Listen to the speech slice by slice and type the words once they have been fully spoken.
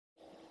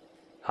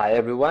Hi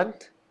everyone.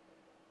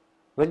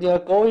 When you're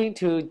going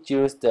to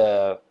use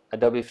the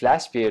Adobe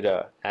Flash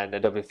Builder and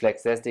Adobe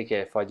Flex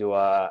SDK for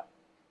your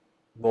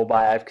mobile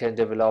application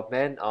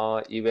development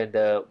or even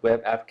the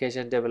web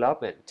application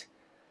development,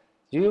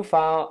 you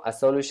found a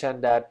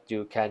solution that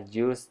you can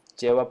use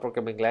Java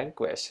programming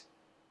language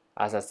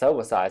as a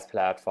server-side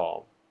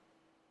platform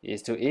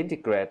is to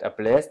integrate a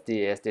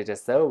BlazeDS data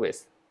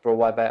service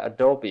provided by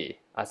Adobe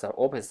as an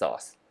open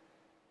source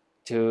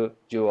to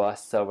your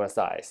server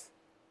side.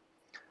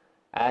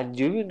 And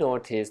you will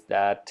notice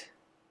that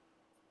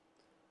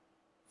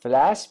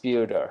Flash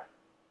Builder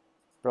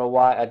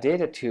provide a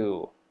data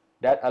tool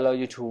that allow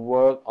you to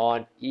work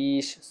on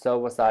each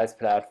server-side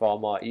platform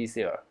more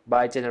easier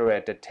by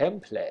generate the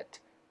template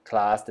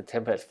class, the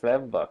template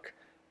framework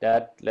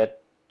that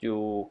let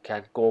you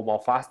can go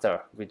more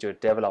faster with your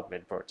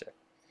development project.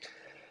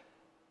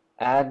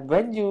 And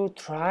when you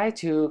try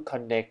to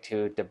connect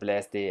to the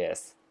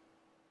BlazeDS,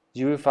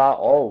 you will find,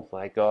 oh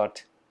my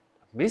god,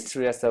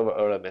 mysterious server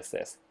error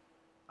message,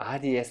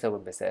 RDS server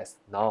message,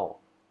 no.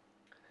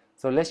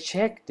 So let's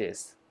check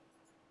this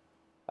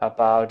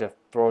about the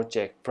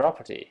project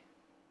property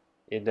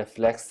in the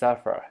Flex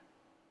server.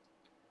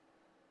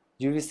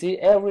 You will see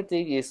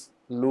everything is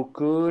look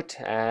good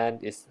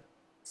and it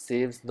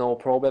seems no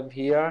problem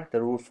here.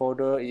 The root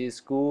folder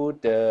is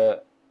good,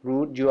 the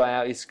root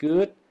URL is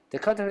good, the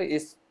content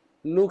is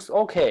looks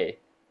okay.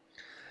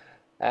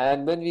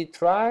 And when we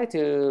try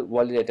to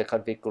validate the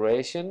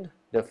configuration,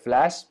 the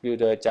Flash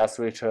Builder just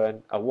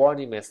returned a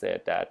warning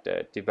message that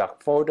the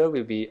debug folder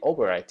will be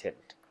overwritten.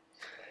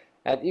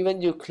 And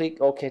even you click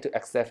OK to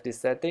accept this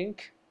setting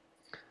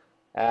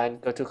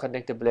and go to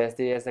connect to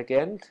BlazeDS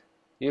again,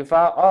 you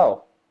found,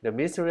 oh, the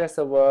mysterious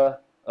server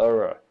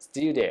error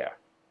still there.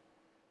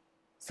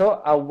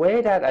 So a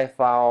way that I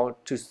found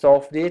to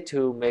solve this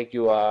to make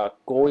you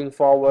going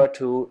forward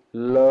to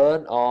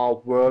learn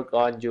or work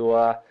on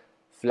your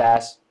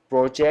Flash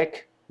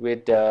project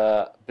with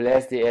the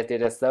BlazeDS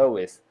data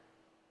service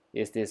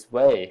is this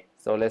way.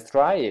 So let's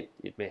try it.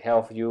 It may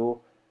help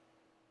you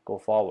go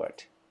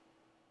forward.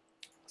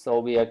 So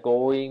we are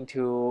going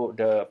to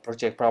the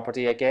project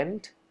property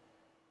again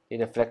in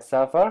the Flex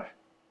server.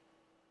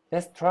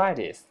 Let's try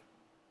this.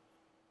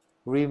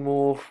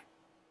 Remove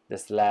the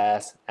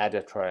slash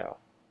added trail.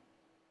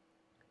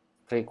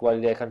 Click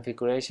validate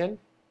configuration.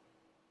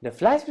 The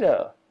Flash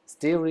Builder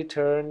still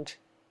returned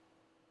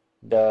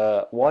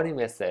the warning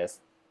message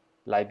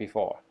like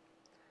before.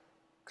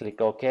 Click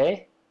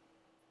OK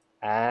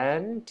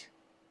and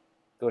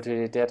go to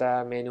the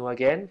data menu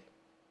again.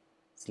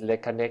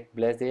 Select connect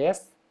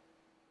BlazeDS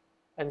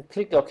and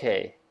click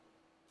OK.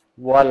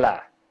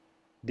 Voila!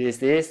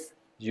 This is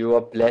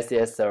your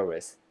BlazeDS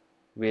service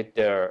with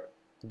the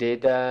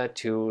data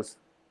tools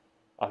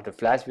of the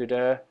Flash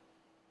Builder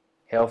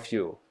help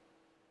you.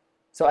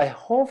 So I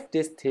hope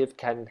this tip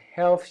can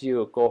help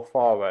you go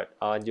forward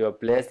on your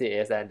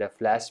BlazeDS and the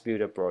Flash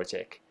Builder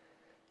project.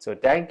 So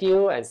thank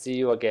you and see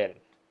you again.